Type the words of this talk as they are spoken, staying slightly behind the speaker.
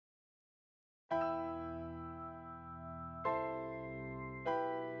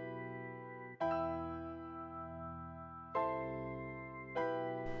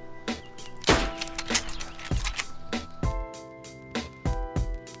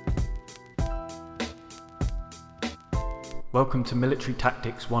Welcome to Military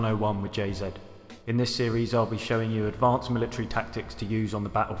Tactics 101 with Jay-Zed. In this series I'll be showing you advanced military tactics to use on the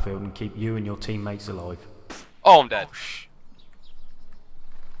battlefield and keep you and your teammates alive. Oh, I'm dead.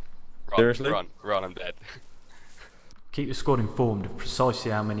 Run, Seriously? Run, I'm dead. Keep your squad informed of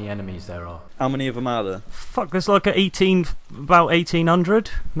precisely how many enemies there are. How many of them are there? Fuck, there's like about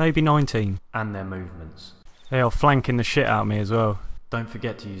 1800, maybe 19. And their movements. They are flanking the shit out of me as well. Don't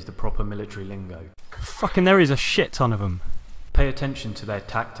forget to use the proper military lingo. Fucking there is a shit ton of them. Pay attention to their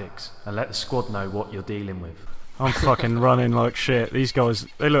tactics and let the squad know what you're dealing with. I'm fucking running like shit. These guys,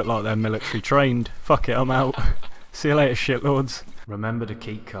 they look like they're military trained. Fuck it, I'm out. See you later, shitlords. Remember to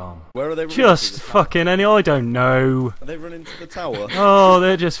keep calm. Where are they running Just to the fucking I don't know. Are they running to the tower? Oh,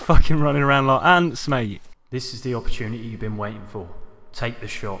 they're just fucking running around like ants, mate. This is the opportunity you've been waiting for. Take the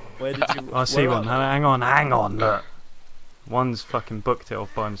shot. Where did you... I see where one. are Hang on, look. One's fucking booked it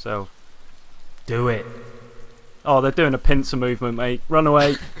off by himself. Do it. Oh, they're doing a pincer movement, mate. Run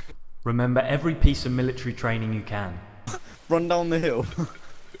away. Remember every piece of military training you can. they? Run down the hill.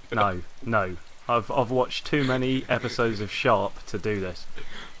 No. I've watched too many episodes of Sharp to do this.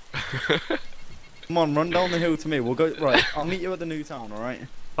 Come on, run down the hill to me. We'll go... Right, I'll meet you at the new town, alright?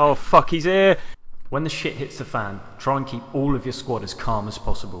 Oh fuck, he's here. When the shit hits the fan, try and keep all of your squad as calm as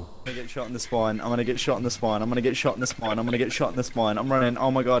possible. I'm gonna get shot in the spine. I'm gonna get shot in the spine. I'm gonna get shot in the spine. I'm gonna get shot in the spine. I'm running. Oh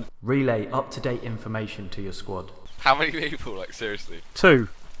my god. Relay up-to-date information to your squad. How many people, like, seriously? 2.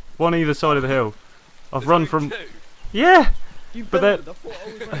 One either side of the hill. I've There's run only from... 2? Yeah! You But belted. I thought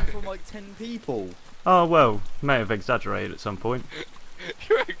I was running from like 10 people. Oh well, may have exaggerated at some point.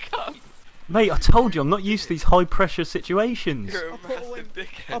 You're a cunt. Mate, I told you I'm not used to these high pressure situations. You're a I put away- massive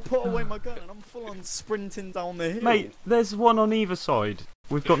dickhead. I put away my gun and I'm full on sprinting down the hill. Mate, there's one on either side.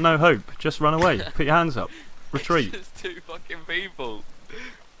 We've got no hope. Just run away. Put your hands up. Retreat. It's just 2 fucking people.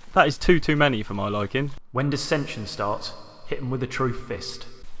 That is too many for my liking. When dissension starts, hit them with a true fist.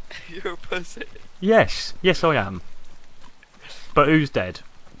 You're a pussy. Yes I am. But who's dead?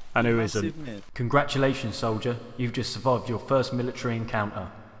 And who Massive isn't? mid. Congratulations, soldier. You've just survived your first military encounter.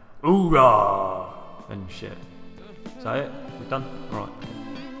 Hoorah! And shit. Is that it? We're done? Alright.